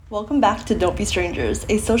Welcome back to Don't Be Strangers,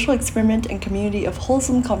 a social experiment and community of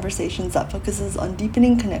wholesome conversations that focuses on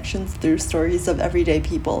deepening connections through stories of everyday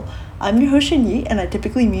people. I'm your host Shin and I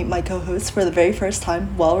typically meet my co-hosts for the very first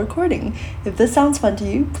time while recording. If this sounds fun to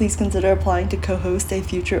you, please consider applying to co-host a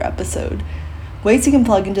future episode. Ways you can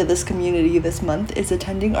plug into this community this month is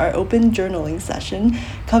attending our open journaling session.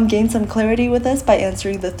 Come gain some clarity with us by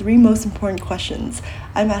answering the three most important questions.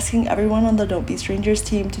 I'm asking everyone on the Don't Be Strangers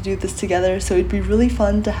team to do this together, so it'd be really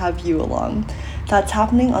fun to have you along. That's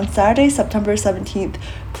happening on Saturday, September 17th.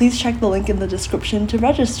 Please check the link in the description to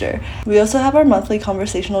register. We also have our monthly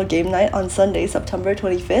conversational game night on Sunday, September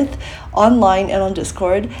 25th, online and on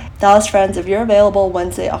Discord. Dallas friends, if you're available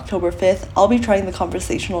Wednesday, October 5th, I'll be trying the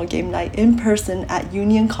conversational game night in person at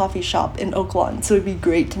Union Coffee Shop in Oaklawn, so it'd be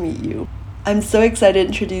great to meet you. I'm so excited to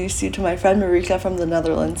introduce you to my friend Marika from the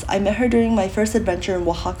Netherlands. I met her during my first adventure in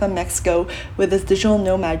Oaxaca, Mexico with this digital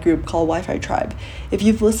nomad group called Wi-Fi Tribe. If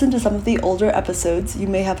you've listened to some of the older episodes, you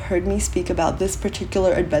may have heard me speak about this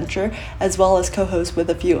particular adventure as well as co-host with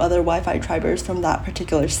a few other Wi-Fi Tribers from that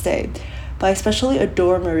particular stay. But I especially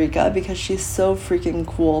adore Marika because she's so freaking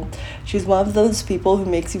cool. She's one of those people who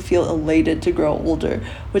makes you feel elated to grow older,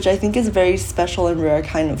 which I think is a very special and rare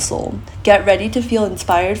kind of soul. Get ready to feel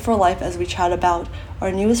inspired for life as we chat about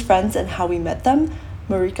our newest friends and how we met them,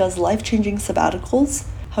 Marika's life-changing sabbaticals,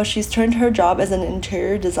 how she's turned her job as an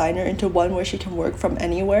interior designer into one where she can work from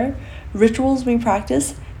anywhere, rituals we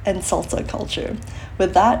practice, and salsa culture.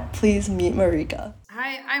 With that, please meet Marika.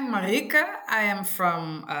 Hi, I'm Marike. I am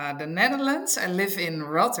from the Netherlands. I live in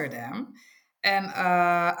Rotterdam. And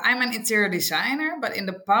I'm an interior designer, but in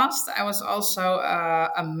the past, I was also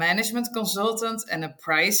a management consultant and a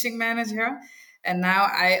pricing manager. And now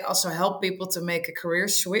I also help people to make a career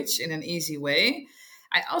switch in an easy way.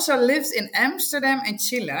 I also lived in Amsterdam and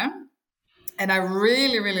Chile. And I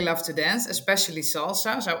really, really love to dance, especially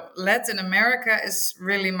salsa. So Latin America is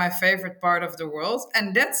really my favorite part of the world.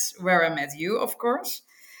 And that's where I met you, of course.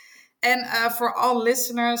 And for all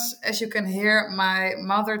listeners, as you can hear, my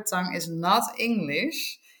mother tongue is not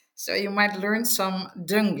English. So you might learn some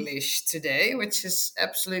Dunglish today, which is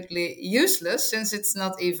absolutely useless since it's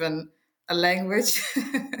not even a language.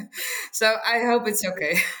 So I hope it's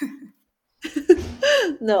okay.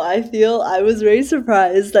 No, I feel I was very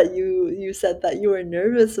surprised that you said that you were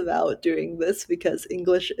nervous about doing this because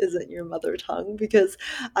English isn't your mother tongue because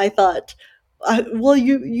I thought well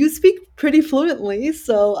you speak pretty fluently,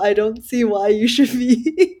 so I don't see why you should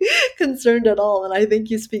be concerned at all, and I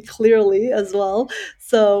think you speak clearly as well.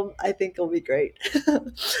 So I think it'll be great.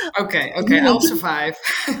 Okay, okay, You I'll mentioned survive.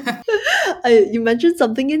 you mentioned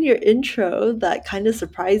something in your intro that kind of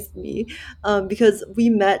surprised me because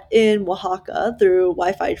we met in Oaxaca through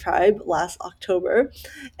Wi-Fi Tribe last October,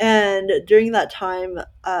 and during that time,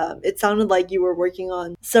 it sounded like you were working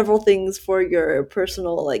on several things for your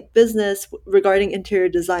personal like business regarding interior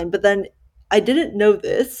design. But then I didn't know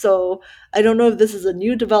this, so I don't know if this is a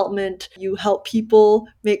new development. You help people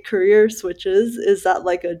make career switches. Is that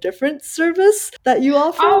like a different service that you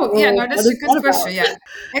offer, Oh, yeah, or no, what that's a is good that question. about? Yeah.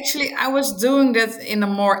 Actually, I was doing that in a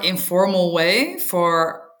more informal way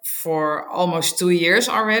for almost 2 years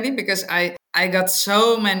already because I got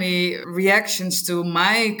so many reactions to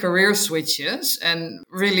my career switches and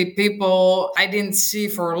really people I didn't see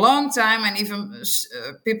for a long time and even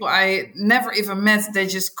people I never even met, they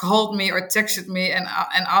just called me or texted me and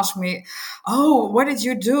asked me, "Oh, what did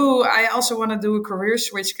you do? I also want to do a career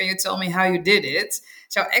switch. Can you tell me how you did it?"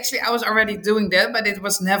 So actually, I was already doing that, but it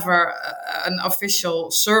was never an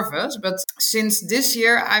official service. But since this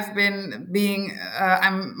year, I'm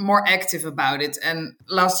more active about it. And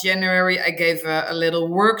last January, I gave a little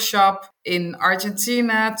workshop in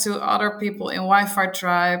Argentina to other people in Wi-Fi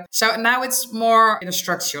Tribe. So now it's more in a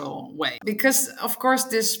structural way because, of course,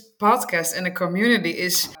 this podcast and the community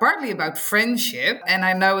is partly about friendship. And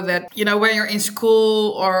I know that, when you're in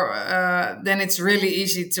school or then it's really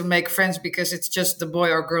easy to make friends because it's just the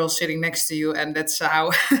boy or girl sitting next to you. And that's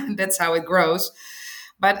how, that's how it grows.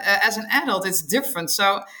 But as an adult, it's different.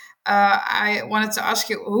 So I wanted to ask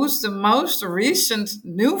you, who's the most recent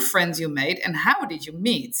new friend you made and how did you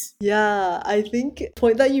meet? Yeah, I think the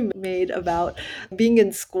point that you made about being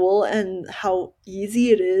in school and how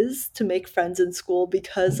easy it is to make friends in school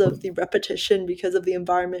because of the repetition, because of the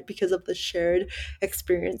environment, because of the shared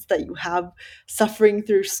experience that you have suffering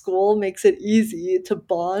through school makes it easy to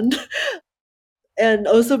bond. And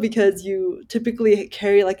also because you typically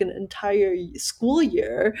carry like an entire school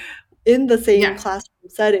year in the same Yeah. classroom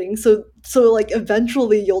setting. So like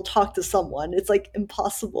eventually you'll talk to someone. It's like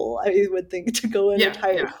impossible, I would think, to go an Yeah.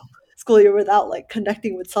 entire Yeah. school year without like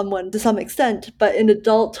connecting with someone to some extent. But in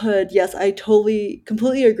adulthood, yes, I totally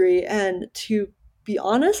completely agree. And to be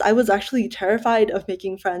honest, I was actually terrified of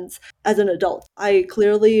making friends as an adult. I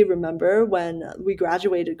clearly remember when we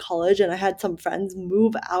graduated college and I had some friends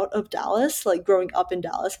move out of Dallas, like growing up in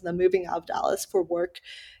Dallas and then moving out of Dallas for work,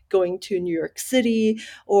 going to New York City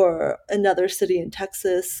or another city in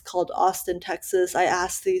Texas called Austin, Texas. I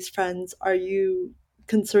asked these friends, are you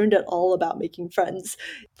concerned at all about making friends,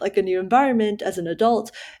 like a new environment as an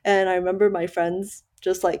adult? And I remember my friends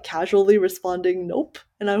just like casually responding, nope.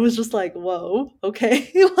 And I was just like, whoa, okay.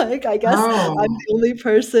 Like, I guess I'm Oh, the only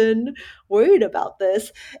person worried about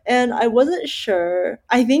this. And I wasn't sure.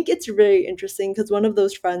 I think it's really interesting because one of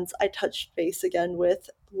those friends I touched base again with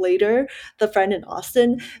later, the friend in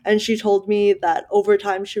Austin, and she told me that over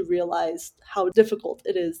time she realized how difficult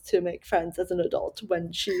it is to make friends as an adult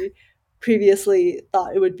when she previously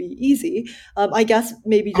thought it would be easy. I guess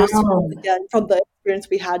maybe just oh. again from the experience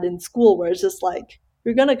we had in school where it's just like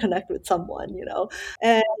you're gonna connect with someone, you know?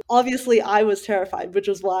 And obviously I was terrified, which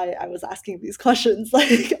is why I was asking these questions.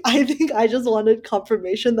 Like I think I just wanted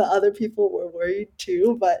confirmation that other people were worried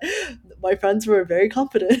too, but my friends were very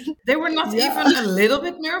confident. They were not Yeah. even a little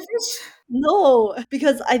bit nervous? No,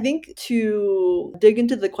 because I think to dig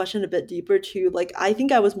into the question a bit deeper too, like I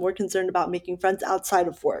think I was more concerned about making friends outside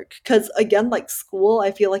of work. Because again, like school, I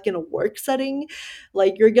feel like in a work setting,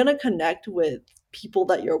 like you're gonna connect with people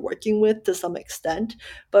that you're working with to some extent.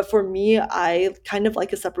 But for me, I kind of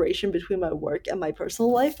like a separation between my work and my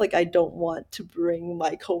personal life. Like I don't want to bring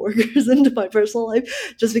my coworkers into my personal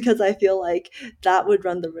life just because I feel like that would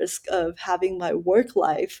run the risk of having my work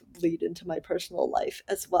life bleed into my personal life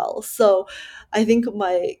as well. So I think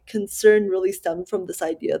my concern really stemmed from this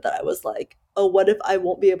idea that I was like, oh, what if I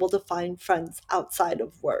won't be able to find friends outside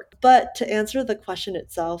of work? But to answer the question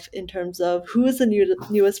itself, in terms of who is the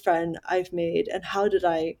newest friend I've made and how did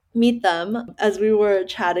I meet them, as we were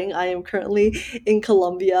chatting, I am currently in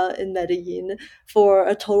Colombia, in Medellin, for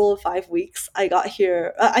a total of 5 weeks. I got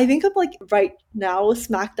here, I think I'm like right now,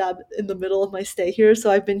 smack dab in the middle of my stay here.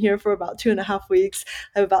 So I've been here for about 2.5 weeks.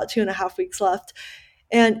 I have about 2.5 weeks left.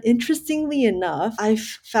 And interestingly enough, I've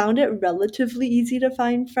found it relatively easy to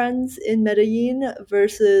find friends in Medellin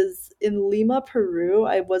versus in Lima, Peru.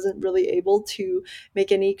 I wasn't really able to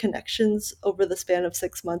make any connections over the span of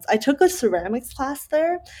 6 months. I took a ceramics class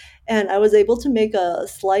there and I was able to make a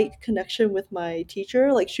slight connection with my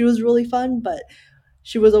teacher. Like, she was really fun, but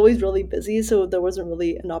she was always really busy, so there wasn't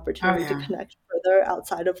really an Oh, opportunity to yeah. connect further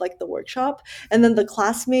outside of like the workshop. And then the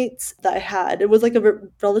classmates that I had, it was like a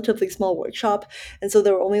relatively small workshop, and so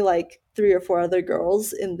there were only like three or four other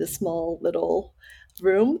girls in this small little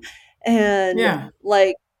room. And Yeah,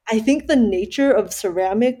 like I think the nature of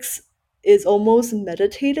ceramics is almost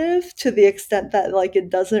meditative to the extent that like it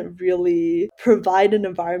doesn't really provide an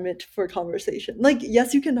environment for conversation. Like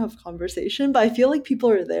yes, you can have conversation, but I feel like people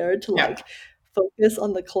are there to yeah, like focus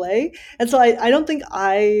on the clay. And so I don't think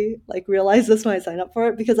I like realized this when I signed up for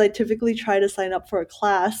it because I typically try to sign up for a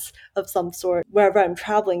class of some sort wherever I'm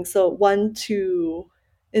traveling. So one to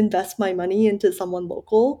invest my money into someone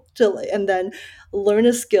local to and then learn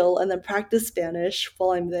a skill and then practice Spanish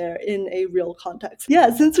while I'm there in a real context. Yeah,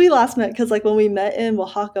 since we last met, because like when we met in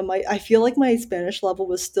Oaxaca, I feel like my Spanish level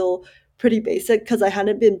was still pretty basic because I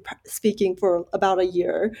hadn't been speaking for about a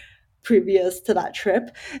year previous to that trip.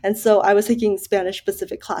 And so I was taking Spanish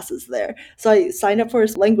specific classes there. So I signed up for a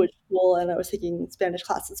language school and I was taking Spanish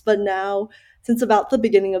classes. But now, since about the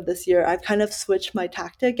beginning of this year, I've kind of switched my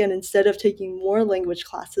tactic. And instead of taking more language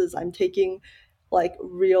classes, I'm taking like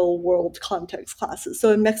real world context classes.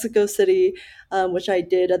 So in Mexico City, which I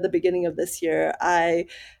did at the beginning of this year, I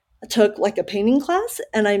took like a painting class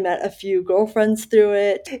and I met a few girlfriends through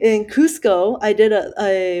it. In Cusco, I did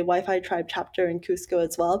a Wi-Fi tribe chapter in Cusco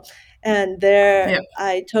as well. And there yeah.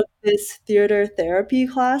 I took this theater therapy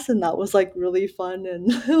class and that was like really fun and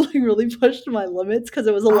like really pushed my limits because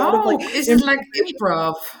it was a lot of like Oh, is it like improvisation.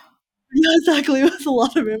 improv? Yeah, exactly. It was a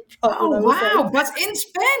lot of improv and Oh, I was like, wow, but in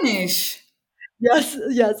Spanish. yes,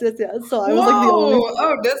 yes, yes, yes. So I was like the only Whoa! one.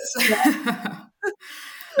 Oh, that's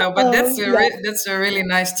no, but Yeah. that's a really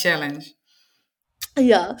nice challenge.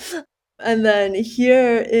 Yeah. And then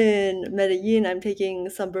here in Medellin, I'm taking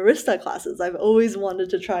some barista classes. I've always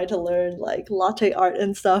wanted to try to learn like latte art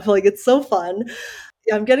and stuff. Like it's so fun.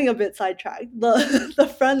 Yeah, I'm getting a bit sidetracked. The the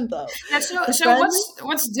friend though. Yeah, so The so friend,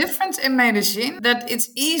 what's different in medicine that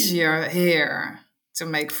it's easier here to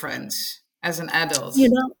make friends as an adult?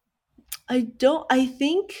 I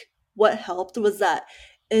think what helped was that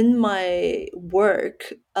in my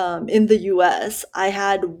work in the US, I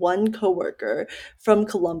had one coworker from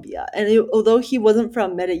Colombia, and although he wasn't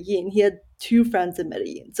from Medellin, he had two friends in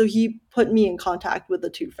Medellin. So he put me in contact with the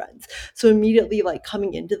two friends. So immediately, like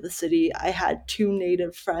coming into the city, I had two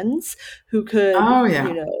native friends who could, Oh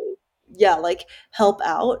yeah. yeah, like help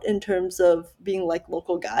out in terms of being like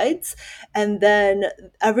local guides. And then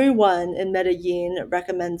everyone in Medellin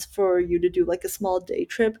recommends for you to do like a small day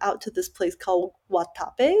trip out to this place called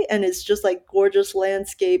Guatape, and it's just like gorgeous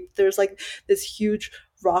landscape. There's like this huge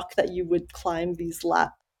rock that you would climb these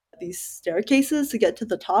staircases to get to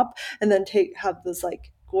the top, and then take have this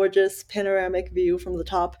like gorgeous panoramic view from the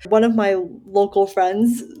top. One of my local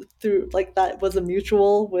friends, through like that was a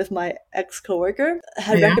mutual with my ex coworker,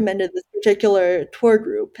 had Yeah. recommended this particular tour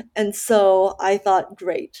group. And so I thought,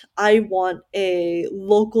 great, I want a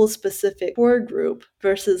local specific tour group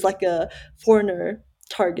versus like a foreigner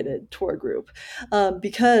targeted tour group,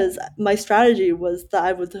 because my strategy was that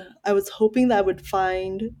I was hoping that I would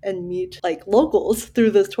find and meet like locals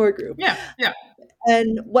through this tour group. Yeah. Yeah.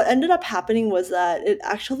 And what ended up happening was that it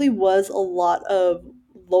actually was a lot of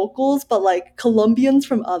locals, but like Colombians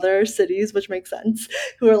from other cities, which makes sense,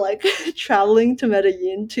 who are like traveling to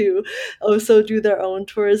Medellin to also do their own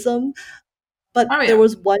tourism. But Oh yeah. there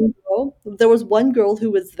was one girl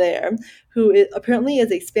who was there who apparently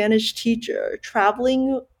is a Spanish teacher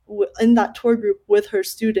traveling in that tour group with her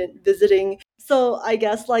student visiting. So I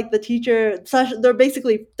guess like the teacher,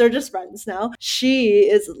 they're just friends now. She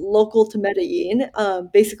is local to Medellin,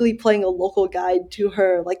 basically playing a local guide to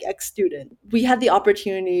her like ex student. We had the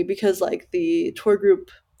opportunity because like the tour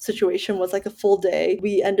group situation was like a full day.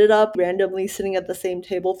 We ended up randomly sitting at the same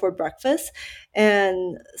table for breakfast,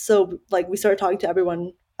 and so like we started talking to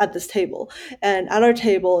everyone at this table. And at our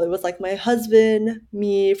table, it was like my husband,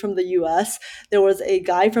 me from the US, there was a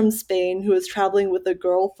guy from Spain who was traveling with a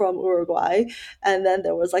girl from Uruguay, and then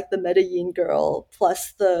there was like the Medellin girl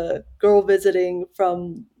plus the girl visiting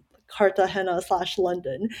from Cartagena slash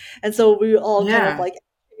London. And so we all kind of Yeah. like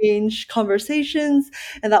exchanged conversations,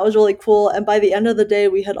 and that was really cool. And by the end of the day,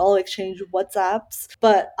 we had all exchanged WhatsApps.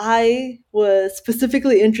 But I was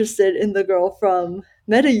specifically interested in the girl from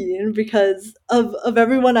Medellin because of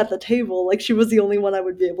everyone at the table. Like she was the only one I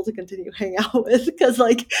would be able to continue hanging out with because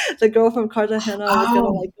like the girl from Cartagena was gonna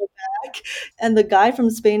Oh. like go back, and the guy from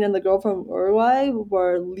Spain and the girl from Uruguay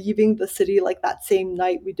were leaving the city like that same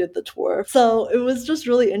night we did the tour. So it was just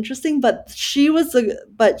really interesting.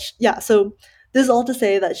 Yeah. So this is all to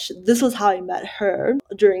say that this was how I met her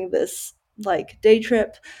during this like day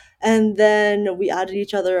trip. And then we added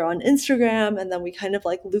each other on Instagram, and then we kind of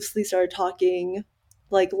like loosely started talking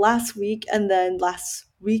like last week. And then last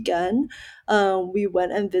weekend, we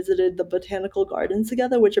went and visited the botanical gardens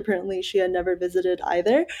together, which apparently she had never visited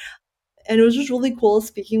either. And it was just really cool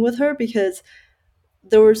speaking with her because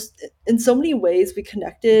there was in so many ways we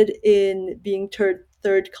connected in being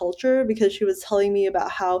third culture, because she was telling me about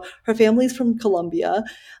how her family's from Colombia,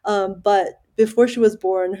 but before she was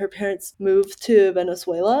born, her parents moved to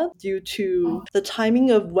Venezuela due to the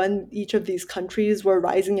timing of when each of these countries were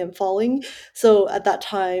rising and falling. So at that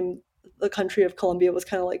time, the country of Colombia was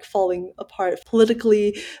kind of like falling apart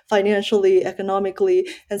politically, financially, economically.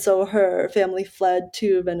 And so her family fled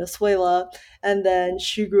to Venezuela, and then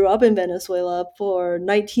she grew up in Venezuela for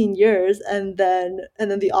 19 years, and then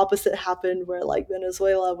the opposite happened where like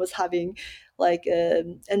Venezuela was having like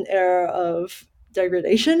an era of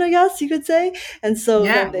degradation, I guess you could say. And so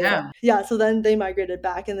then Yeah. they Yeah. yeah, so then they migrated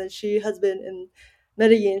back, and then she has been in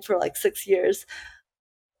Medellin for like 6 years.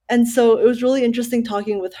 And so it was really interesting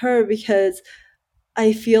talking with her because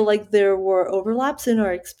I feel like there were overlaps in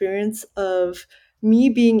our experience of me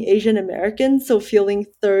being Asian American, so feeling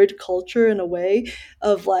third culture in a way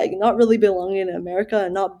of like not really belonging in America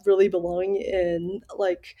and not really belonging in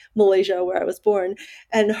like Malaysia where I was born,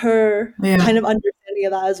 and her Yeah. kind of understanding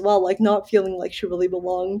of that as well, like not feeling like she really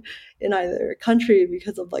belonged in either country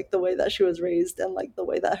because of like the way that she was raised and like the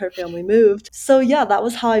way that her family moved. So yeah, that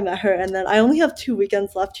was how I met her. And then I only have 2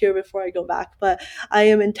 weekends left here before I go back, but I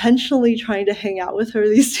am intentionally trying to hang out with her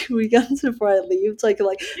these 2 weekends before I leave so I can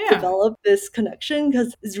like Yeah. develop this connection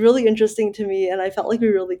because it's really interesting to me. And I felt like we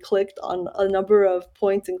really clicked on a number of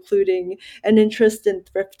points, including an interest in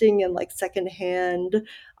thrifting and like secondhand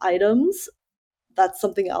items. That's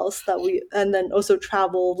something else that and then also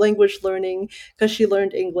travel, language learning, because she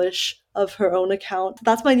learned English of her own account.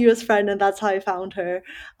 That's my newest friend, and that's how I found her.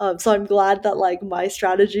 So I'm glad that like my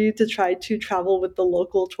strategy to try to travel with the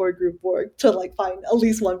local tour group worked to like find at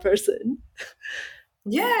least one person.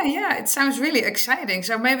 Yeah. Yeah. It sounds really exciting.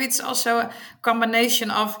 So maybe it's also a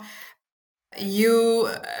combination of you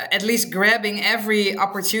at least grabbing every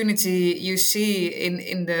opportunity you see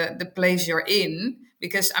in the place you're in,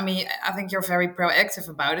 because I mean I think you're very proactive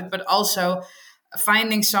about it, but also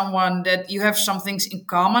finding someone that you have some things in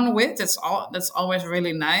common with, that's always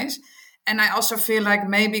really nice. And I also feel like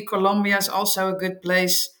maybe Colombia is also a good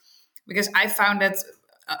place, because I found that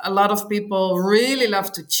a lot of people really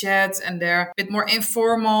love to chat, and they're a bit more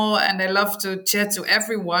informal, and they love to chat to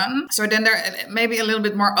everyone. So then they're maybe a little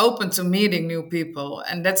bit more open to meeting new people,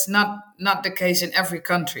 and that's not the case in every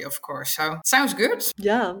country, of course. So sounds good.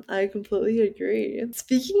 Yeah, I completely agree.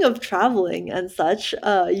 Speaking of traveling and such,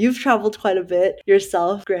 you've traveled quite a bit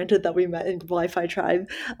yourself, granted that we met in Wi-Fi Tribe.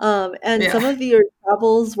 And Yeah. some of your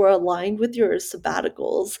travels were aligned with your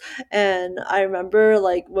sabbaticals. And I remember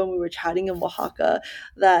like when we were chatting in Oaxaca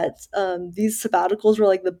that these sabbaticals were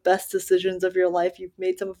like the best decisions of your life. You've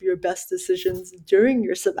made some of your best decisions during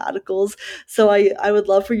your sabbaticals. So I would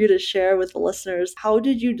love for you to share with the listeners, how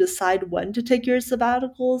did you decide when to take your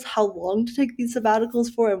sabbaticals, how long to take these sabbaticals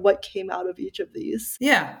for, and what came out of each of these?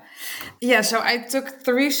 Yeah. Yeah, so I took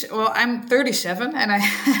three. Well, I'm 37, and I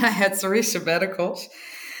I had three sabbaticals.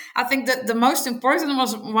 I think that the most important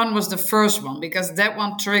was the first one, because that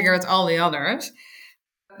one triggered all the others.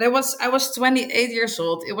 I was 28 years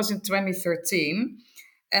old. It was in 2013,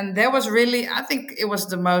 and that was really, I think it was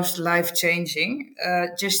the most life changing.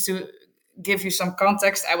 Just to give you some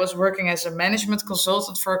context, I was working as a management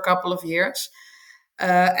consultant for a couple of years,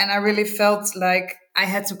 and I really felt like I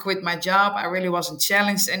had to quit my job. I really wasn't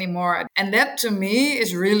challenged anymore. And that to me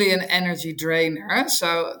is really an energy drainer.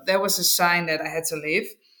 So that was a sign that I had to leave.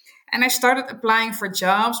 And I started applying for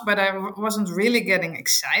jobs, but I wasn't really getting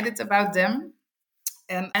excited about them.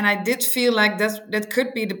 And I did feel like that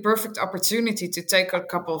could be the perfect opportunity to take a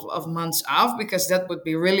couple of months off, because that would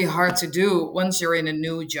be really hard to do once you're in a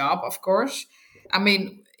new job, of course. I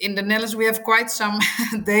mean, in the Netherlands, we have quite some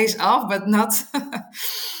days off, but not.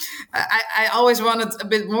 I always wanted a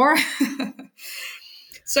bit more.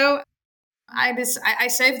 So I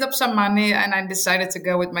saved up some money, and I decided to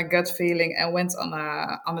go with my gut feeling, and went on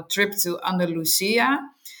a trip to Andalusia.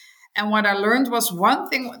 And what I learned was one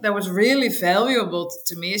thing that was really valuable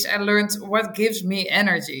to me is I learned what gives me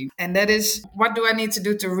energy. And that is, what do I need to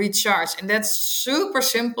do to recharge? And that's super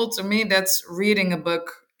simple to me. That's reading a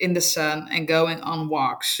book in the sun and going on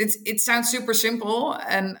walks. It sounds super simple,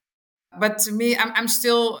 but to me,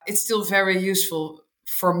 it's still very useful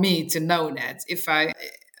for me to know that if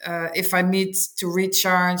I need to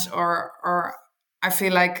recharge, or I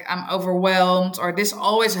feel like I'm overwhelmed, or this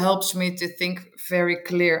always helps me to think very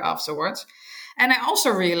clear afterwards. And I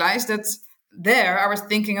also realized that there I was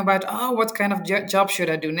thinking about, oh, what kind of job should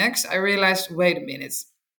I do next? I realized, wait a minute,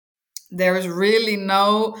 there is really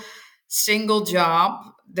no single job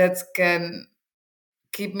that can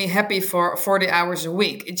keep me happy for 40 hours a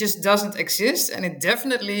week. It just doesn't exist, and it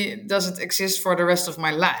definitely doesn't exist for the rest of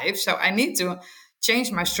my life. So I need to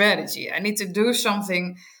change my strategy. I need to do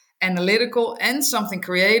something analytical and something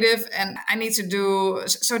creative, and I need to do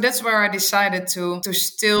so. That's where I decided to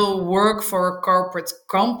still work for a corporate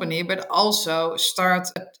company, but also start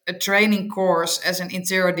a training course as an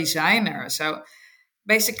interior designer. So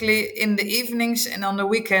basically, in the evenings and on the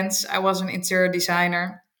weekends, I was an interior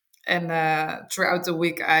designer, and throughout the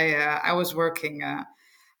week, I was working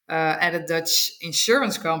at a Dutch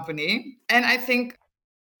insurance company. And I think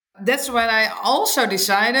that's when I also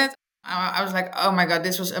decided. I was like, oh my god,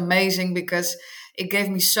 this was amazing, because it gave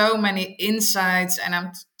me so many insights, and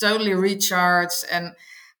I'm totally recharged. And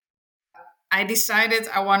I decided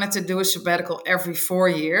I wanted to do a sabbatical every 4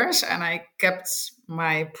 years, and I kept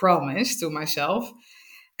my promise to myself.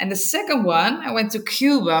 And the second one, I went to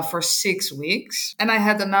Cuba for 6 weeks, and I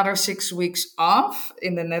had another 6 weeks off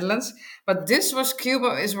in the Netherlands. But this was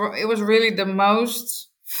Cuba. It was really the most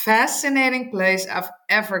fascinating place I've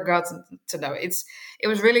ever gotten to know. It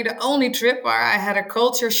was really the only trip where I had a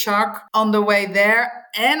culture shock on the way there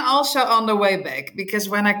and also on the way back. Because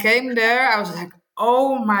when I came there, I was like,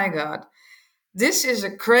 oh my God, this is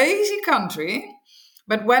a crazy country.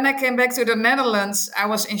 But when I came back to the Netherlands, I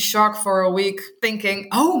was in shock for a week, thinking,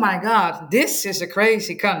 oh my God, this is a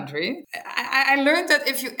crazy country. I learned that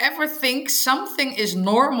if you ever think something is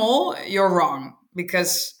normal, you're wrong.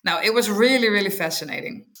 Because now it was really, really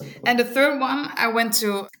fascinating. And the third one, I went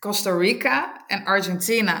to Costa Rica and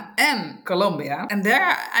Argentina and Colombia. And there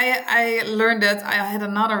I learned that I had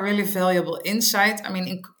another really valuable insight. I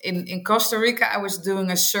mean, in Costa Rica, I was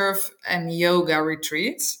doing a surf and yoga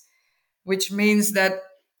retreat, which means that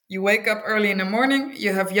you wake up early in the morning,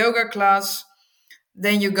 you have yoga class,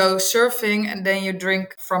 then you go surfing, and then you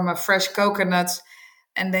drink from a fresh coconut,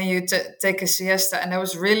 and then you take a siesta. And that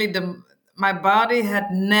was really my body had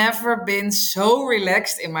never been so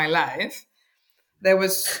relaxed in my life. There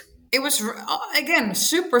was it was again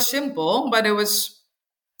super simple, but it was,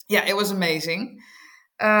 yeah, it was amazing.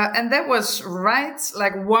 And that was right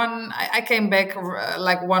like I came back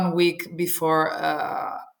like 1 week before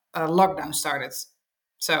lockdown started.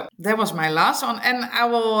 So that was my last one, and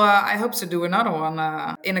I hope to do another one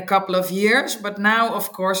in a couple of years. But now,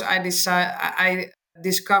 of course, I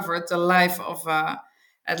discovered the life of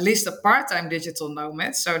at least a part-time digital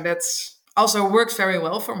nomad. So that's also works very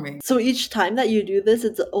well for me. So each time that you do this,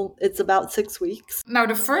 it's about 6 weeks. Now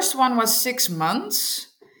the first one was 6 months,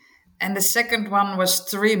 and the second one was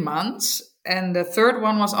 3 months, and the third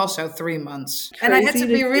one was also 3 months. And I had Crazy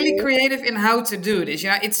to to be really hear. creative in how to do this.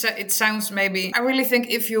 It sounds maybe. I really think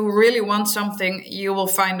if you really want something, you will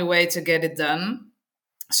find a way to get it done.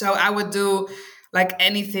 So I would do like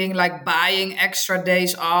anything, like buying extra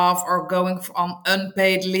days off, or going on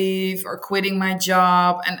unpaid leave, or quitting my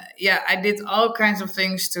job. And yeah, I did all kinds of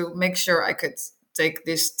things to make sure I could take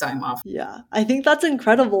this time off. Yeah, I think that's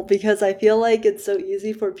incredible because I feel like it's so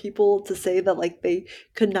easy for people to say that like they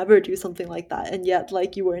could never do something like that. And yet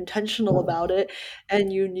like you were intentional about it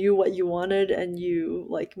and you knew what you wanted and you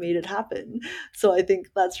like made it happen. So I think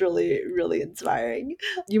that's really, really inspiring.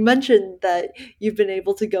 You mentioned that you've been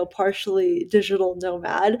able to go partially digital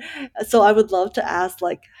nomad. So I would love to ask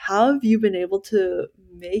like how have you been able to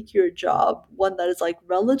make your job one that is like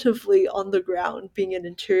relatively on the ground being an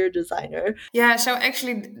interior designer? Yeah, so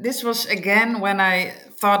actually, this was again when I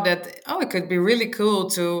thought that, oh, it could be really cool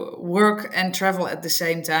to work and travel at the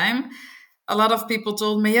same time. A lot of people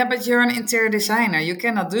told me, yeah, but you're an interior designer. You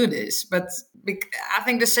cannot do this. But I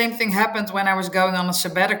think the same thing happened when I was going on a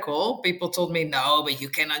sabbatical. People told me, no, but you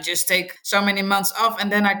cannot just take so many months off.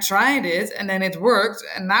 And then I tried it and then it worked.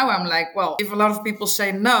 And now I'm like, well, if a lot of people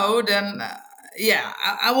say no, then yeah,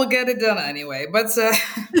 I will get it done anyway. But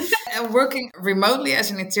and working remotely as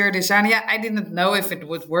an interior designer, yeah, I didn't know if it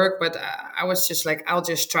would work, but I was just like, I'll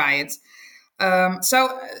just try it.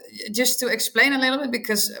 Just to explain a little bit,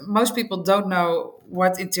 because most people don't know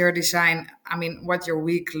what interior design, I mean, what your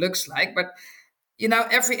week looks like, but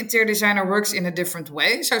every interior designer works in a different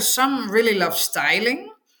way. So some really love styling.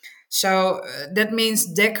 So that means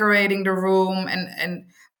decorating the room and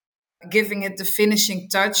giving it the finishing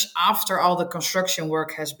touch after all the construction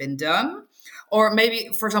work has been done. Or maybe,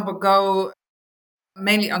 for example, go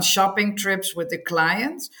mainly on shopping trips with the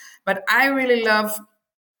clients. But I really love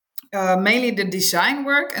mainly the design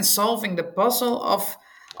work and solving the puzzle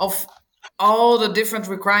of all the different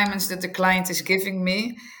requirements that the client is giving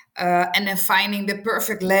me. And then finding the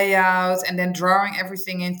perfect layout and then drawing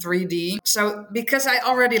everything in 3D. So, because I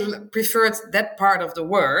already preferred that part of the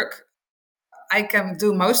work, I can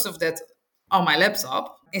do most of that on my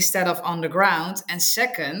laptop instead of on the ground. And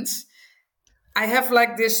second, I have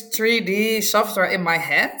like this 3D software in my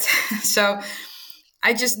head. So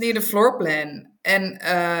I just need a floor plan. And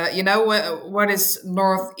what is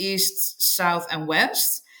north, east, south, and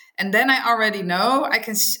west. And then I already know I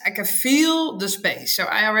can feel the space. So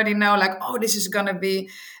I already know like, oh, this is gonna be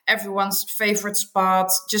everyone's favorite spot,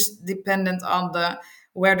 just dependent on the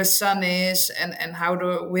where the sun is and how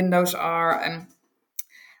the windows are. And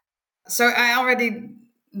so I already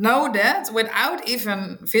know that without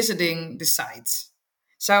even visiting the site.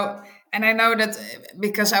 So, and I know that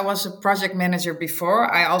because I was a project manager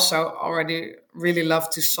before, I also already really love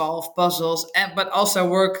to solve puzzles and but also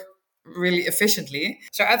work really efficiently.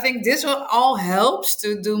 So I think this will all helps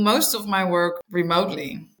to do most of my work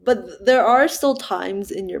remotely. But there are still times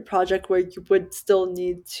in your project where you would still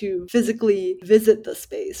need to physically visit the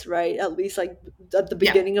space, right? At least like at the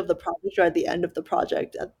Yeah. beginning of the project or at the end of the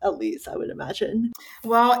project, at least I would imagine.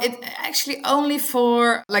 Well, it actually only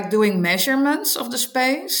for like doing measurements of the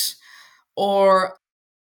space or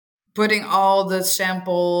putting all the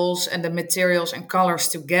samples and the materials and colors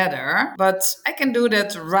together. But I can do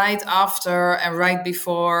that right after and right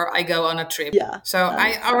before I go on a trip. Yeah, So that I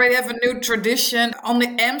makes sense. already have a new tradition. On the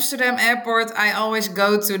Amsterdam airport, I always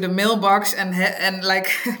go to the mailbox and like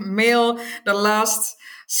mail the last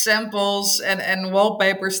samples and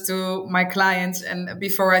wallpapers to my clients and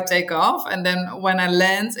before I take off. And then when I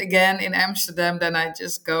land again in Amsterdam, then I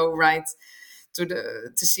just go right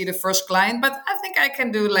to see the first client. But I think I can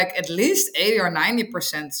do like at least 80 or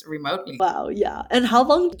 90% remotely. Wow, yeah. And how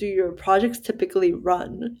long do your projects typically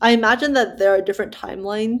run? I imagine that there are different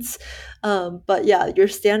timelines But yeah, your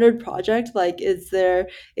standard project, like, is there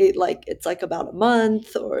it's like about a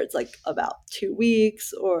month, or it's like about 2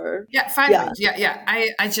 weeks, or Yeah, five yeah. weeks. Yeah,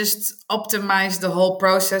 yeah. I just optimize the whole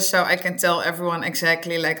process so I can tell everyone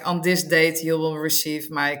exactly like on this date you will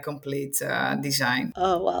receive my complete design.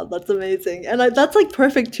 Oh wow, that's amazing. And that's like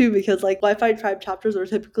perfect too, because like Wi-Fi Tribe chapters are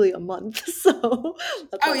typically a month. So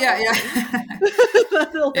that's Oh like yeah, awesome. yeah,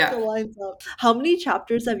 That like yeah. aligns up. How many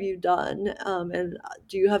chapters have you done? And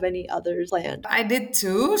do you have any others planned? I did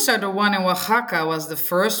two. So the one in Oaxaca was the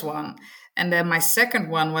first one, and then my second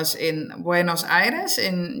one was in Buenos Aires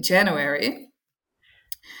in January.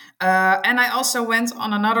 And I also went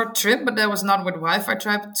on another trip, but that was not with Wi-Fi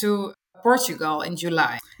Tribe, to Portugal in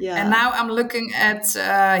July. And Yeah. now I'm looking at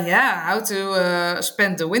how to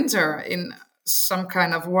spend the winter in some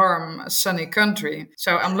kind of warm, sunny country.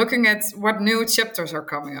 So I'm looking at what new chapters are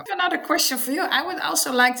coming up. Another question for you. I would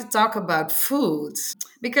also like to talk about food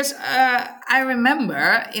because I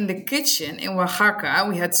remember in the kitchen in Oaxaca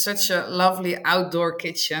we had such a lovely outdoor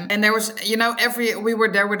kitchen, and there was, every we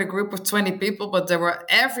were there with a group of 20 people, but there were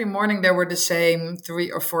every morning there were the same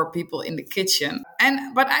 3 or 4 people in the kitchen.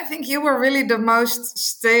 And but I think you were really the most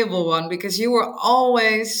stable one because you were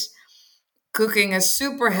always cooking a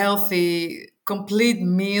super healthy complete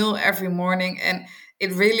meal every morning. And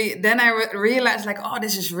it really, then I realized like, oh,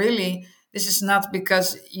 this is not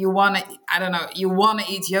because you want to, I don't know, you want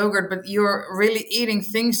to eat yogurt, but you're really eating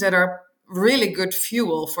things that are really good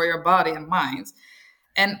fuel for your body and mind.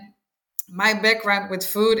 And my background with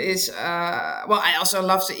food is I also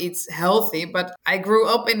love to eat healthy, but I grew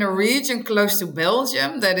up in a region close to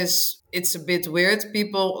Belgium that is, it's a bit weird.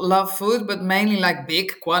 People love food, but mainly like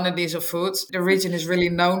big quantities of food. The region is really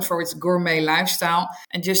known for its gourmet lifestyle.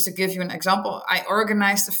 And just to give you an example, I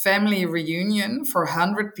organized a family reunion for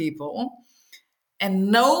 100 people,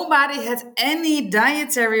 and nobody had any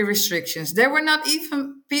dietary restrictions. There were not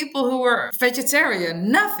even people who were vegetarian,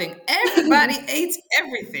 nothing. Everybody ate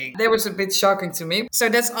everything. That was a bit shocking to me. So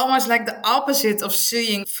that's almost like the opposite of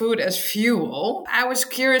seeing food as fuel. I was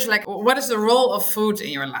curious, like, what is the role of food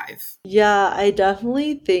in your life? Yeah, I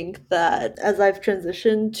definitely think that as I've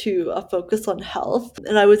transitioned to a focus on health,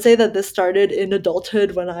 and I would say that this started in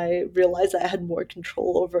adulthood when I realized I had more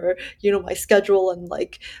control over, my schedule and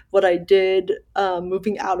like what I did,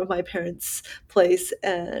 moving out of my parents' place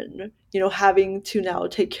and, having to now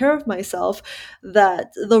take care of myself,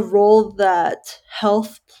 that the role that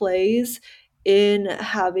health plays in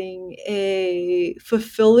having a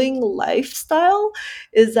fulfilling lifestyle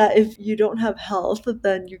is that if you don't have health,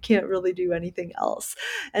 then you can't really do anything else.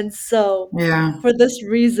 And so, Yeah. for this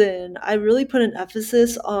reason, I really put an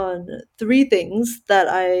emphasis on three things that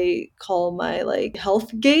I call my like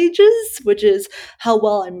health gauges, which is how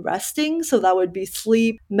well I'm resting. So that would be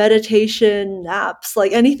sleep, meditation, naps,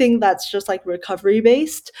 like anything that's just like recovery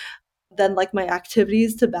based, then like my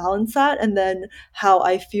activities to balance that, and then how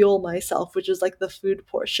I fuel myself, which is like the food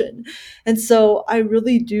portion. And so I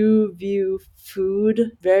really do view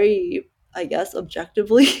food very, I guess,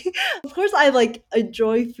 objectively. Of course I like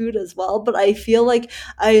enjoy food as well, but I feel like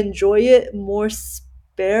I enjoy it more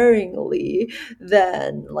sparingly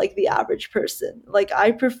than like the average person. Like,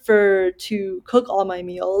 I prefer to cook all my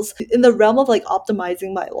meals in the realm of like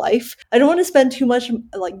optimizing my life. I don't want to spend too much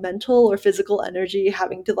like mental or physical energy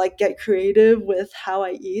having to like get creative with how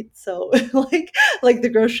I eat. So like the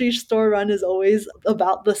grocery store run is always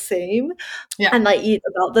about the same, Yeah. and I eat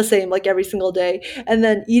about the same like every single day. And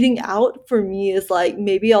then eating out for me is like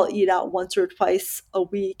maybe I'll eat out once or twice a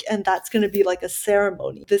week, and that's going to be like a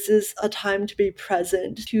ceremony. This is a time to be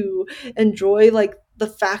present, to enjoy like the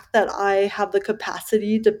fact that I have the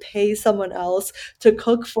capacity to pay someone else to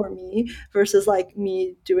cook for me versus like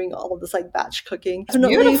me doing all of this like batch cooking. It's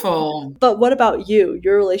Definitely. beautiful. But what about you,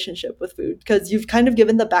 your relationship with food? Because you've kind of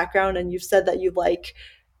given the background and you've said that you like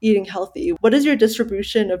eating healthy. What is your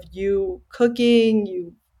distribution of you cooking,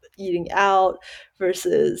 you eating out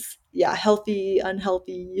versus, yeah, healthy,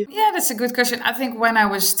 unhealthy? Yeah, that's a good question. I think when I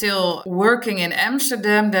was still working in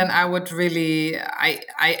Amsterdam, then I would really I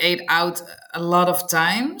ate out a lot of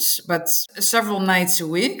times, but several nights a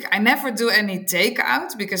week. I never do any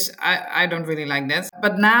takeout because I don't really like that.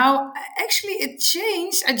 But now actually it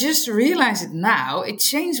changed. I just realized it now. It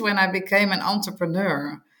changed when I became an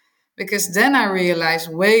entrepreneur. Because then I realized,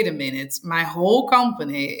 wait a minute, my whole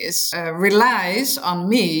company is relies on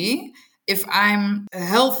me. If I'm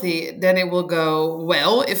healthy, then it will go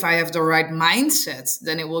well. If I have the right mindset,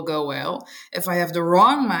 then it will go well. If I have the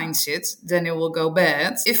wrong mindset, then it will go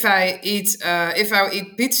bad. If I eat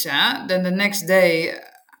pizza, then the next day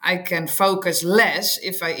I can focus less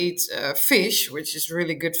if I eat fish, which is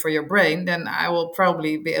really good for your brain, then I will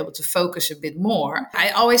probably be able to focus a bit more. I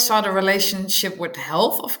always saw the relationship with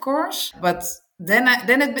health, of course, but then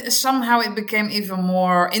somehow it became even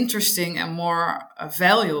more interesting and more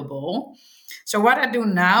valuable. So what I do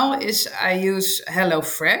now is I use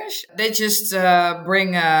HelloFresh. They just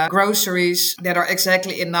bring groceries that are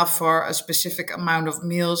exactly enough for a specific amount of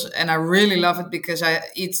meals, and I really love it because I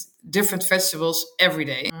eat different vegetables every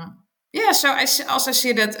day. Yeah, so also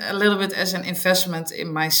see that a little bit as an investment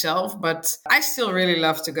in myself, but I still really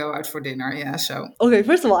love to go out for dinner. Yeah, so Okay,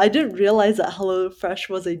 first of all, I didn't realize that HelloFresh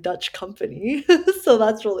was a Dutch company, so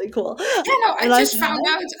that's really cool. yeah, no, I And I've just found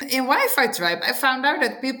had out in Wi-Fi Tribe. I found out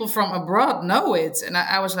that people from abroad know it, and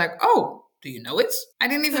I was like, "Oh, do you know it?" I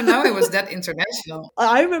didn't even know it was that international.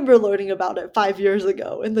 I remember learning about it 5 years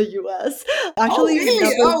ago in the US. Oh, Actually, really?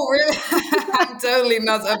 never, Oh, really? I'm totally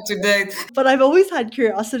not up to date. but I've always had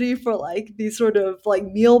curiosity for like these sort of like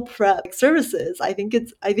meal prep services. I think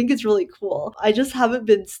it's really cool. I just haven't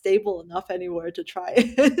been stable enough anywhere to try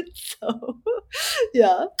it. So,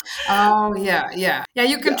 yeah. Oh, yeah, yeah, yeah.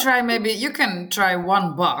 You can Yeah. try maybe you can try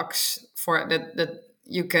one box for that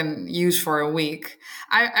you can use for a week.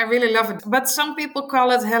 I really love it, but some people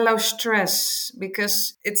call it Hello Stress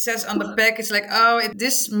because it says on the package like, oh,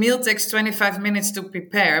 this meal takes 25 minutes to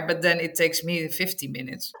prepare, but then it takes me 50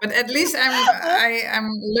 minutes. But at least I'm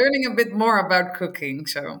learning a bit more about cooking.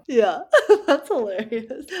 So Yeah, that's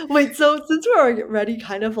hilarious. Wait, so since we're already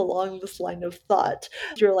kind of along this line of thought,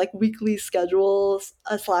 your like weekly schedules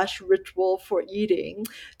slash ritual for eating,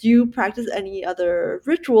 do you practice any other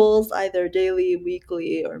rituals, either daily,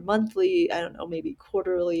 weekly, or monthly? I don't know, maybe quarterly.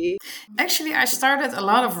 actually, I started a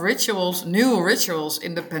lot of rituals, new rituals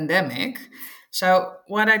in the pandemic. So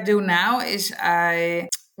what I do now is I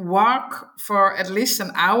walk for at least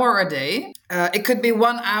an hour a day. It could be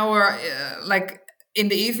 1 hour, like in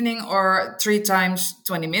the evening, or 3 times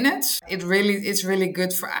 20 minutes. It's really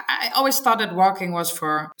good for. I always thought that walking was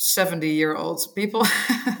for 70-year-old people,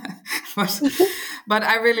 but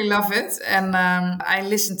I really love it, and I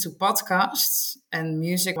listen to podcasts and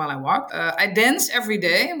music while I walk. I dance every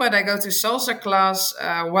day, but I go to salsa class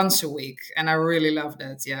once a week, and I really love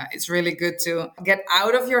that. Yeah, it's really good to get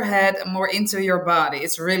out of your head and more into your body.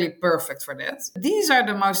 It's really perfect for that. These are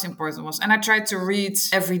the most important ones, and I try to read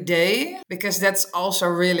every day because that's also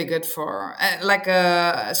really good for like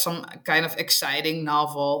some kind of exciting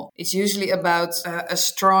novel. It's usually about a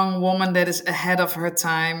strong woman that is ahead of her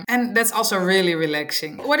time, and that's also really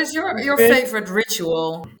relaxing. What is your favorite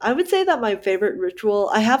ritual? I would say that my favorite ritual,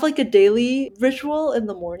 I have like a daily ritual in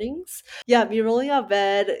the mornings. Yeah, me rolling out of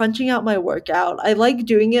bed, punching out my workout. I like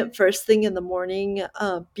doing it first thing in the morning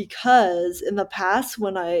because in the past,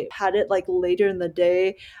 when I had it like later in the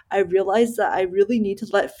day, I realized that I really need to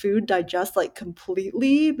let food digest like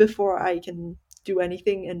completely before I can do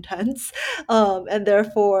anything intense. And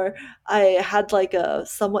therefore, I had like a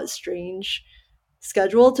somewhat strange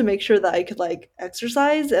schedule to make sure that I could like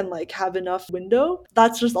exercise and like have enough window.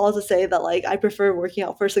 That's just all to say that like I prefer working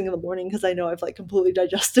out first thing in the morning because I know I've like completely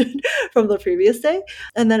digested from the previous day.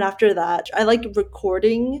 And then after that, I like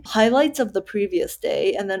recording highlights of the previous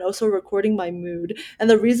day and then also recording my mood.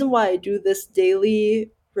 And the reason why I do this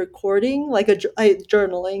daily recording like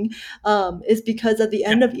journaling is because at the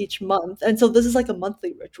end of each month, and so this is like a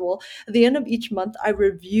monthly ritual, at the end of each month, I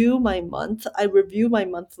review my month, I review my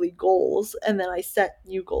monthly goals, and then I set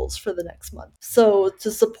new goals for the next month. So, to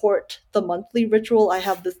support the monthly ritual, I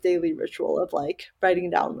have this daily ritual of like writing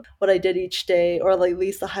down what I did each day, or like at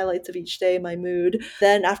least the highlights of each day, my mood.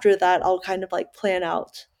 Then, after that, I'll kind of like plan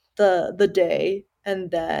out the day and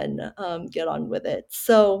then get on with it.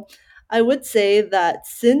 So, I would say that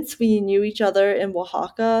since we knew each other in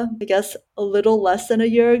Oaxaca, I guess a little less than a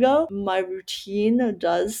year ago, my routine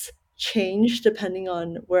does change depending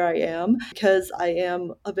on where I am because I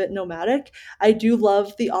am a bit nomadic. I do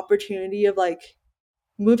love the opportunity of like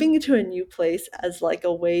moving into a new place as like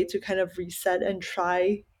a way to kind of reset and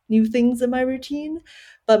try new things in my routine.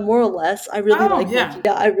 But more or less, I really Oh, like yeah. working.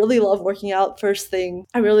 Yeah, I really love working out first thing.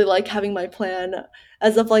 I really like having my plan.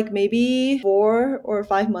 As of like maybe 4 or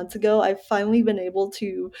 5 months ago, I've finally been able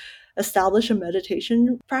to establish a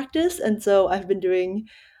meditation practice. And so I've been doing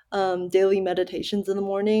daily meditations in the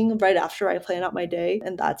morning right after I plan out my day.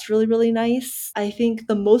 And that's really, really nice. I think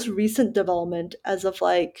the most recent development as of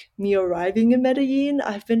like me arriving in Medellin,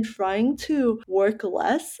 I've been trying to work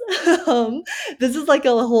less. um, this is like a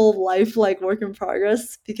whole life like work in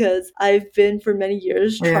progress because I've been for many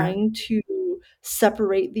years Yeah. trying to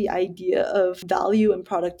separate the idea of value and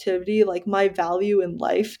productivity, like my value in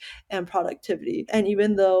life and productivity. And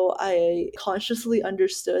even though I consciously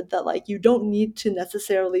understood that like you don't need to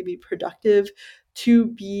necessarily be productive to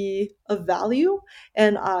be of value,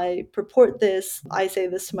 and I purport this, I say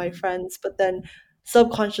this to my friends, but then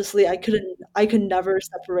subconsciously I could never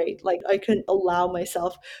separate, like I couldn't allow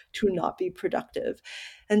myself to not be productive.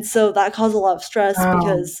 And so that caused a lot of stress Oh,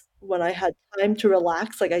 because when I had time to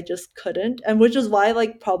relax, like I just couldn't. And which is why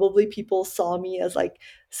like probably people saw me as like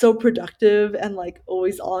so productive and like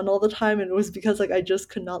always on all the time. And it was because like I just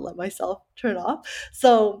could not let myself turn off.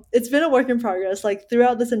 So it's been a work in progress. Like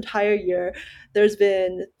throughout this entire year, there's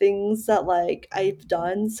been things that like I've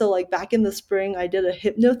done. So like back in the spring, I did a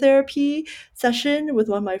hypnotherapy session with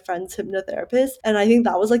one of my friends' hypnotherapists. And I think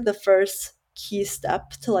that was like the first key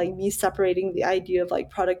step to like me separating the idea of like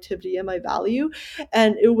productivity and my value.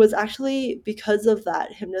 And it was actually because of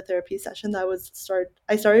that hypnotherapy session that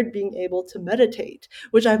I started being able to meditate,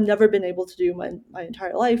 which I've never been able to do my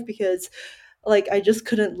entire life because like I just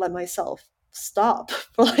couldn't let myself stop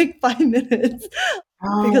for like 5 minutes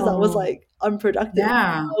because I was oh, like unproductive.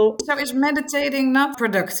 yeah. So So is meditating not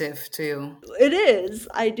productive to you? it is.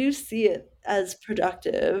 I do see it as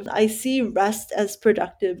productive. I see rest as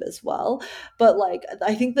productive as well. But like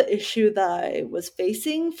I think the issue that I was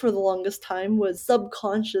facing for the longest time was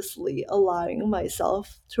subconsciously allowing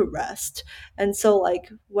myself to rest. And so like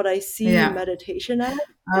what I see Yeah. meditation as is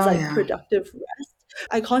Oh, like yeah. productive rest.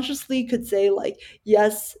 I consciously could say like,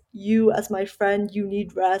 yes, you as my friend, you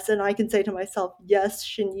need rest. And I can say to myself, yes,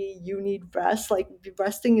 Shinyi, you need rest. Like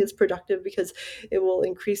resting is productive because it will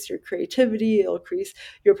increase your creativity, it'll increase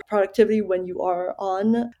your productivity when you are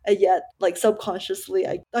on. And yet like subconsciously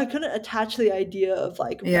I couldn't attach the idea of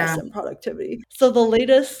like Yeah. rest and productivity. So the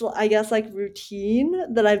latest, I guess, like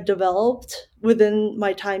routine that I've developed within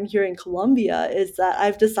my time here in Colombia is that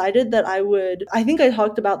I've decided that I think I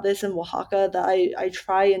talked about this in Oaxaca, that I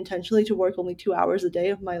try intentionally to work only 2 hours a day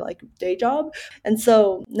of my like day job. And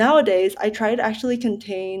so nowadays I try to actually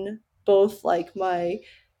contain both like my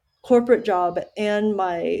corporate job and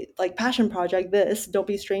my like passion project, this Don't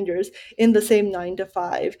Be Strangers, in the same 9 to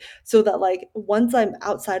 5, so that like once I'm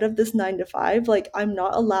outside of this 9 to 5, like I'm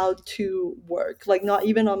not allowed to work, like not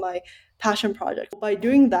even on my passion project. By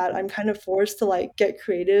doing that, I'm kind of forced to like get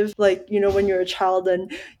creative, like you know when you're a child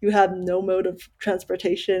and you have no mode of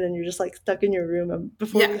transportation and you're just like stuck in your room, and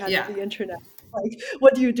before Yeah. we had Yeah. the internet, like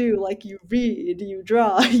what do? Like you read, you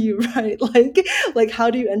draw, you write, like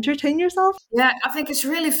how do you entertain yourself? Yeah, I think it's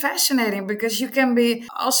really fascinating because you can be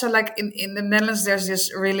also like in the Netherlands, there's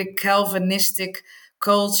this really Calvinistic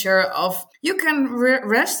culture of you can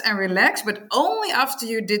rest and relax, but only after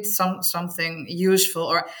you did something useful,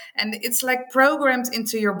 or and it's like programmed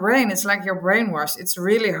into your brain. It's like your brainwashed. It's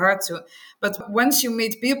really hard to. But once you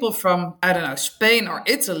meet people from, I don't know, Spain or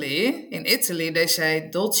Italy, in Italy, they say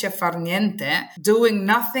dolce far niente. Doing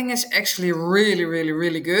nothing is actually really, really,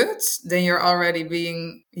 really good. Then you're already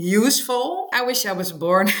being useful. I wish I was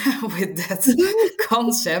born with that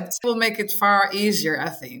concept. It will make it far easier, I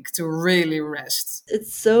think, to really rest.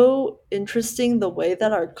 It's so interesting the way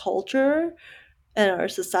that our culture and our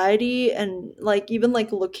society and like even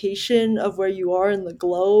like location of where you are in the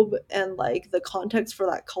globe and like the context for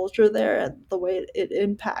that culture there and the way it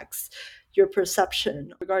impacts your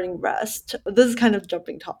perception regarding rest. This is kind of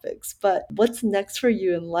jumping topics, but what's next for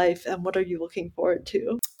you in life and what are you looking forward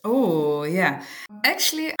to? Oh, yeah.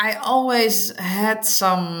 Actually, I always had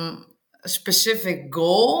some specific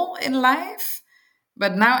goal in life,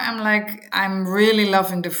 but now I'm like, I'm really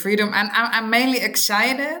loving the freedom, and I'm mainly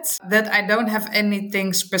excited that I don't have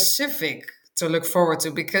anything specific to look forward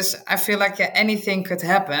to because I feel like, yeah, anything could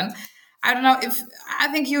happen. I don't know if I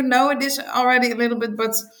think you know this already a little bit,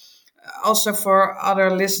 but also for other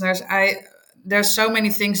listeners, I there's so many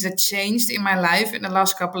things that changed in my life in the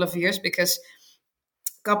last couple of years because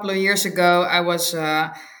couple of years ago, I was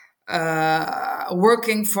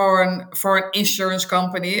working for an insurance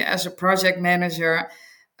company as a project manager.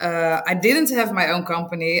 I didn't have my own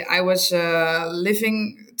company. I was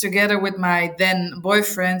living together with my then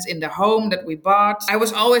boyfriend in the home that we bought. I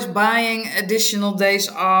was always buying additional days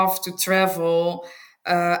off to travel.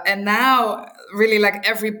 And now, really, like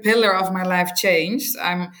every pillar of my life changed.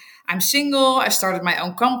 I'm single. I started my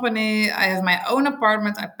own company. I have my own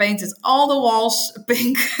apartment. I painted all the walls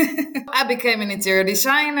pink. I became an interior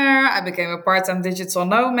designer. I became a part-time digital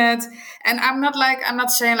nomad. And I'm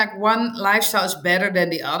not saying like one lifestyle is better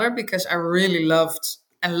than the other because I really loved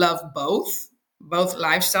and love both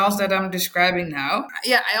lifestyles that I'm describing now.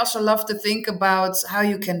 Yeah, I also love to think about how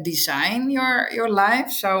you can design your life.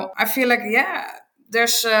 So I feel like, yeah,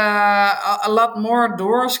 there's a lot more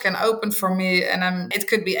doors can open for me, and it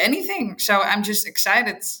could be anything. So I'm just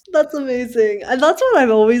excited. That's amazing. And that's what I've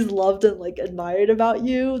always loved and like admired about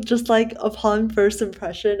you. Just like upon first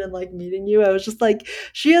impression and like meeting you, I was just like,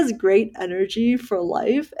 she has great energy for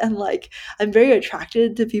life. And like, I'm very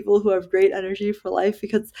attracted to people who have great energy for life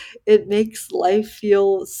because it makes life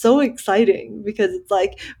feel so exciting. Because it's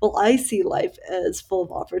like, well, I see life as full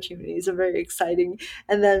of opportunities and very exciting.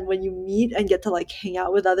 And then when you meet and get to like hang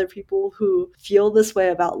out with other people who feel this way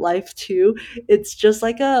about life too, it's just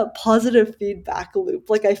like a positive feedback loop.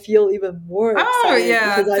 Like I feel even more Oh excited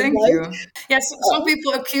because yeah, I'm thank like, you. Yes, some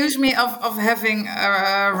people accuse me of having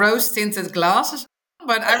rose tinted glasses,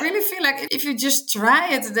 but I really feel like if you just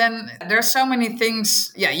try it, then there's so many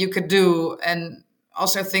things, yeah, you could do, and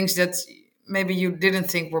also things that maybe you didn't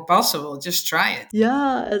think were possible. Just try it.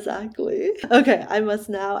 yeah, exactly. Okay, I must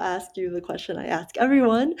now ask you the question I ask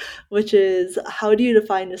everyone, which is how do you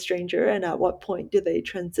define a stranger and at what point do they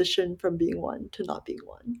transition from being one to not being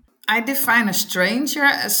one? I define a stranger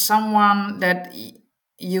as someone that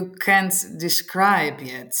you can't describe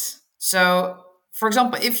yet. So, for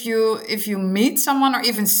example, if you meet someone or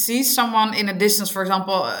even see someone in a distance, for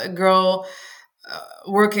example, a girl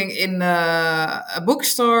working in a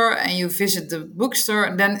bookstore, and you visit the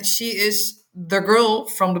bookstore, then she is the girl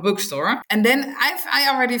from the bookstore. And then I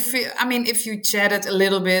already feel, I mean, if you chatted a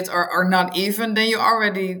little bit, or not even, then you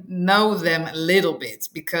already know them a little bit,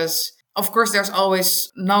 because of course there's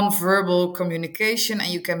always non-verbal communication, and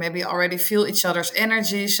you can maybe already feel each other's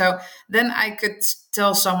energy. So then I could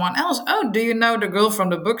tell someone else, oh, do you know the girl from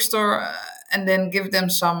the bookstore? And then give them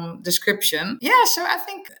some description. Yeah, so I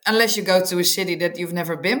think unless you go to a city that you've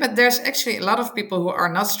never been, but there's actually a lot of people who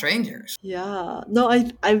are not strangers. Yeah. No,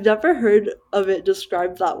 I've never heard of it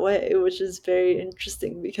described that way, which is very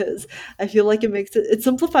interesting because I feel like it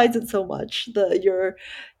simplifies it so much,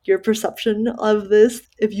 your perception of this.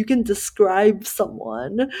 If you can describe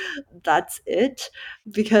someone, that's it.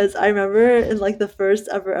 Because I remember in like the first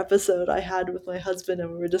ever episode I had with my husband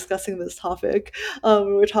and we were discussing this topic,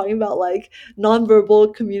 we were talking about like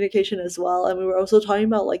nonverbal communication as well. And we were also talking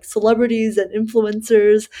about like celebrities and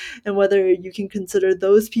influencers and whether you can consider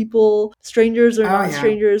those people strangers or Oh not yeah.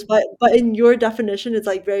 strangers. But in your definition, it's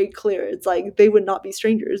like very clear. It's like they would not be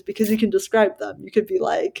strangers because you can describe them. You could be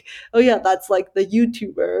like, oh yeah, that's like the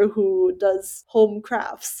YouTuber who does home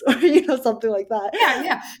crafts or something like that. Yeah,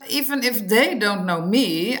 yeah. Even if they don't know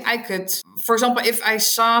me, I could, for example, if I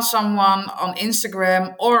saw someone on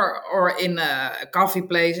Instagram or in a coffee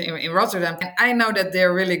place in Rotterdam, and I know that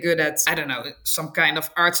they're really good at, I don't know, some kind of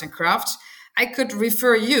arts and crafts, I could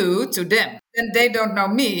refer you to them. And they don't know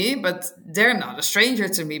me, but they're not a stranger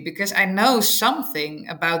to me because I know something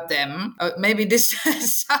about them. Maybe this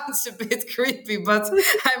sounds a bit creepy, but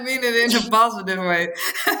I mean it in a positive way.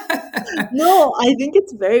 No, I think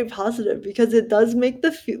it's very positive because it does make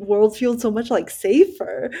the world feel so much like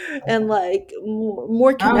safer and like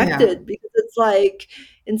more Oh yeah. connected because it's like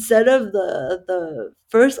instead of the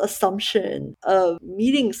first assumption of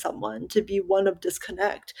meeting someone to be one of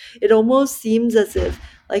disconnect, it almost seems as if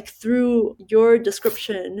like through your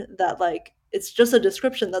description that like it's just a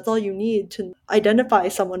description, that's all you need to identify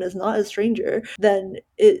someone as not a stranger, then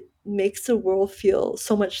it makes the world feel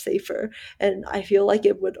so much safer. And I feel like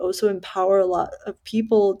it would also empower a lot of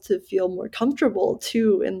people to feel more comfortable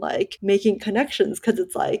too in like making connections because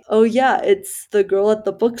it's like, oh yeah, it's the girl at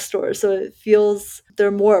the bookstore. So it feels they're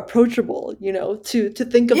more approachable, to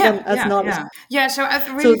think of them Yeah, as yeah, not as yeah. Yeah, so I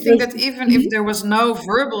so really think there's that even if Mhm. there was no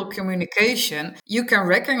verbal communication, you can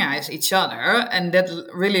recognize each other, and that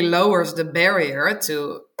really lowers the barrier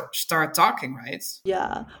to start talking, right?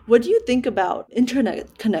 Yeah. What do you think about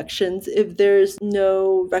internet connections if there's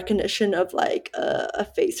no recognition of like a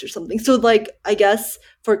face or something? So, like, I guess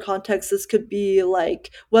for context, this could be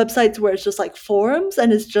like websites where it's just like forums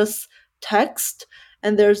and it's just text,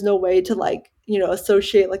 and there's no way to like,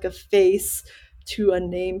 associate like a face to a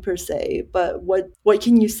name per se. But what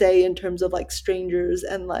can you say in terms of like strangers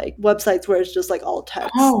and like websites where it's just like all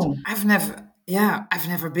text? Oh, I've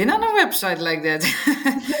never been on a website like that.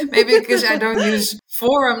 Maybe because I don't use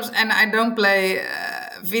forums and I don't play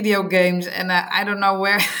video games, and I don't know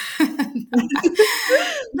where.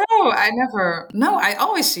 No, I never. No, I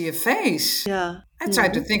always see a face. Yeah. I try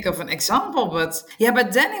to Mhm. think of an example, but yeah,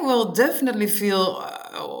 but then it will definitely feel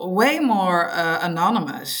way more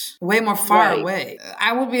anonymous, way more far Right. away.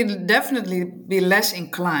 I would be definitely be less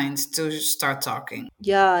inclined to start talking.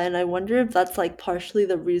 Yeah, and I wonder if that's like partially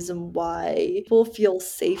the reason why people feel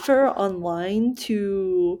safer online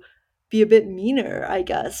to be a bit meaner, I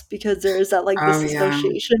guess, because there is that like Oh yeah.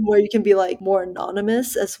 disassociation where you can be like more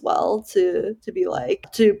anonymous as well, to be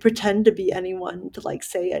like to pretend to be anyone, to like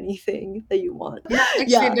say anything that you want. Yeah,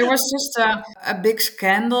 actually, Yeah. there was just a big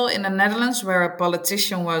scandal in the Netherlands where a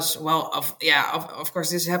politician was, well, of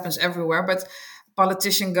course, this happens everywhere, but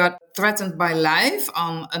politician got threatened by life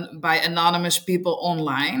by anonymous people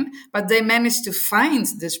online, but they managed to find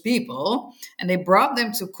these people and they brought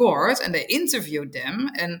them to court and they interviewed them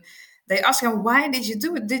and they asked him, why did you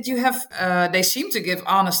do it? Did you have, they seemed to give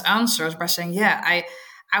honest answers by saying, yeah,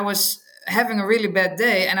 I was having a really bad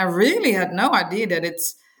day and I really had no idea that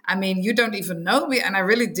it's, I mean, you don't even know me, and I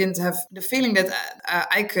really didn't have the feeling that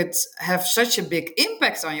I could have such a big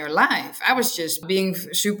impact on your life. I was just being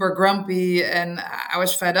super grumpy, and I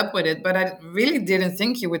was fed up with it. But I really didn't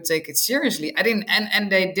think you would take it seriously. I didn't,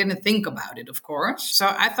 and they didn't think about it, of course. So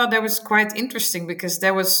I thought that was quite interesting because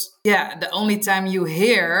that was, yeah, the only time you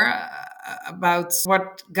hear about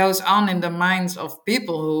what goes on in the minds of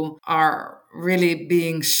people who are really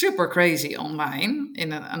being super crazy online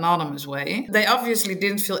in an anonymous way. They obviously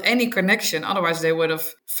didn't feel any connection, otherwise, they would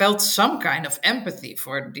have felt some kind of empathy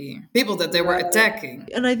for the people that they were Right. attacking.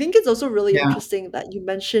 And I think it's also really Yeah. interesting that you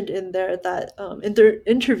mentioned in there that in their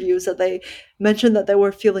interviews that they mentioned that they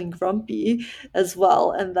were feeling grumpy as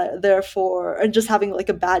well, and that therefore, and just having like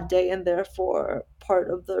a bad day, and therefore part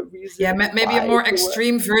of the Yeah, reason maybe a why more they were.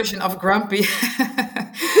 extreme version of grumpy.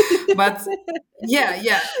 But yeah,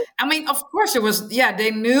 yeah. I mean, of course, it was. Yeah,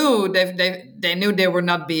 they knew they were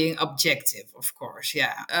not being objective. Of course,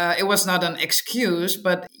 yeah. It was not an excuse,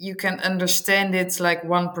 but you can understand it like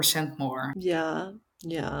 1% more. Yeah,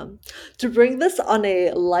 yeah. To bring this on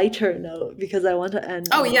a lighter note, because I want to end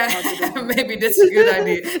Oh on a yeah, positive maybe that's a good note.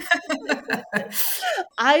 idea.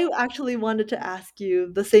 I actually wanted to ask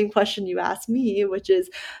you the same question you asked me, which is,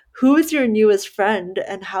 who is your newest friend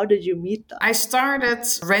and how did you meet them? I started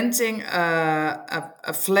renting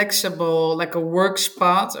a flexible, like a work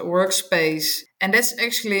spot, a workspace. And that's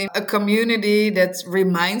actually a community that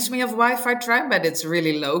reminds me of Wi-Fi Tribe, but it's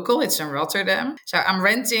really local. It's in Rotterdam. So I'm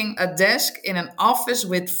renting a desk in an office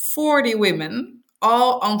with 40 women,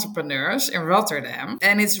 all entrepreneurs in Rotterdam.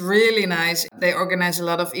 And it's really nice. They organize a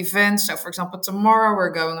lot of events. So, for example, tomorrow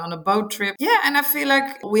we're going on a boat trip. Yeah, and I feel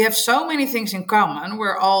like we have so many things in common.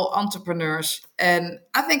 We're all entrepreneurs. And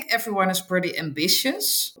I think everyone is pretty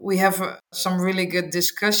ambitious. We have some really good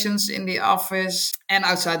discussions in the office and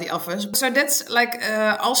outside the office. So that's like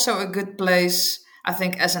also a good place, I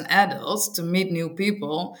think, as an adult to meet new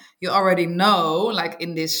people. You already know, like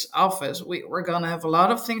in this office, we're going to have a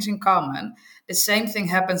lot of things in common. The same thing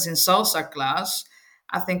happens in salsa class.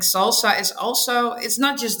 I think salsa is also, it's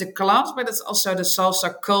not just the class, but it's also the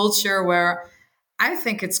salsa culture where I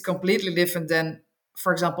think it's completely different than,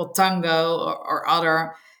 for example, tango or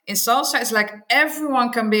other. In salsa, it's like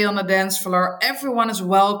everyone can be on the dance floor, everyone is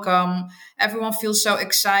welcome, everyone feels so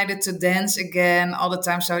excited to dance again all the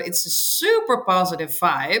time. So it's a super positive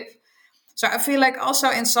vibe. So I feel like also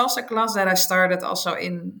in salsa class that I started also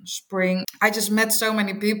in spring, I just met so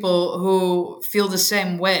many people who feel the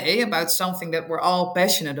same way about something that we're all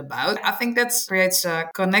passionate about. I think that creates a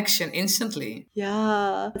connection instantly.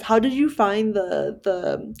 Yeah. How did you find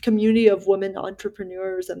the community of women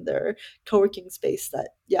entrepreneurs and their co-working space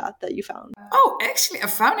that, yeah, that you found? Oh, actually, I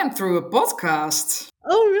found them through a podcast.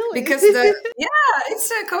 Oh, really? Because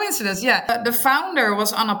it's a coincidence. Yeah, the founder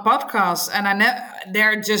was on a podcast, and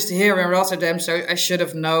they're just here in Rotterdam, so I should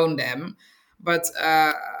have known them. But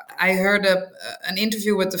I heard an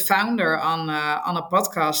interview with the founder on a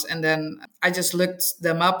podcast, and then I just looked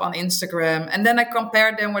them up on Instagram, and then I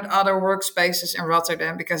compared them with other workspaces in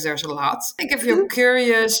Rotterdam because there's a lot. I think if you're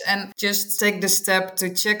curious and just take the step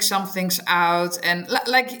to check some things out, and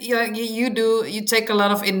you do, you take a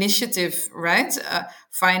lot of initiative, right?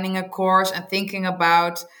 Finding a course and thinking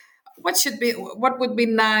about what would be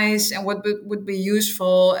nice and what would be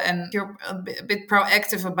useful, and if you're a bit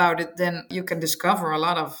proactive about it, then you can discover a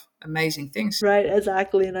lot of amazing things. Right,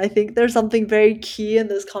 exactly. And I think there's something very key in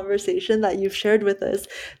this conversation that you've shared with us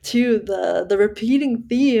too. The repeating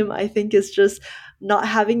theme, I think, is just not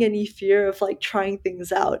having any fear of like trying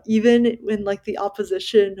things out, even when like the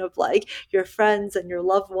opposition of like your friends and your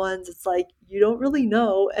loved ones. It's like you don't really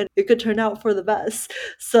know, and it could turn out for the best.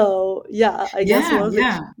 So yeah, I guess Yeah, one of the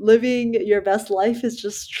yeah, living your best life is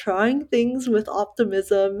just trying things with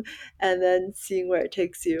optimism and then seeing where it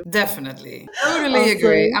takes you. definitely, totally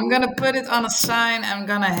agree. I'm Awesome. gonna put it on a sign. I'm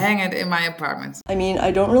gonna hang it in my apartment. I mean,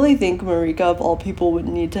 I don't really think Marika, of all people, would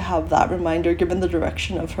need to have that reminder given the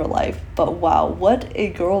direction of her life. But wow, what what a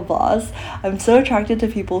girl boss. I'm so attracted to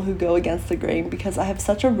people who go against the grain because I have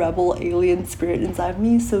such a rebel alien spirit inside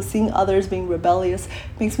me, so seeing others being rebellious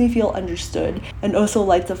makes me feel understood and also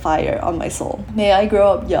lights a fire on my soul. May I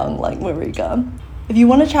grow up young like Marika. If you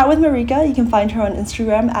want to chat with Marika, you can find her on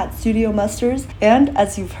Instagram at Studio Mustards, and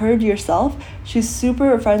as you've heard yourself, she's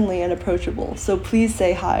super friendly and approachable, so please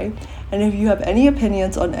say hi. And if you have any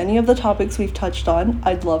opinions on any of the topics we've touched on,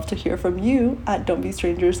 I'd love to hear from you at Don't Be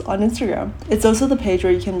Strangers on Instagram. It's also the page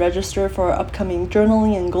where you can register for our upcoming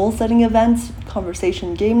journaling and goal setting events,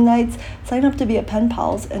 conversation game nights, sign up to be a pen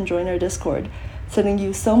pals, and join our Discord. Sending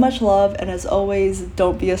you so much love, and as always,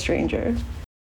 don't be a stranger.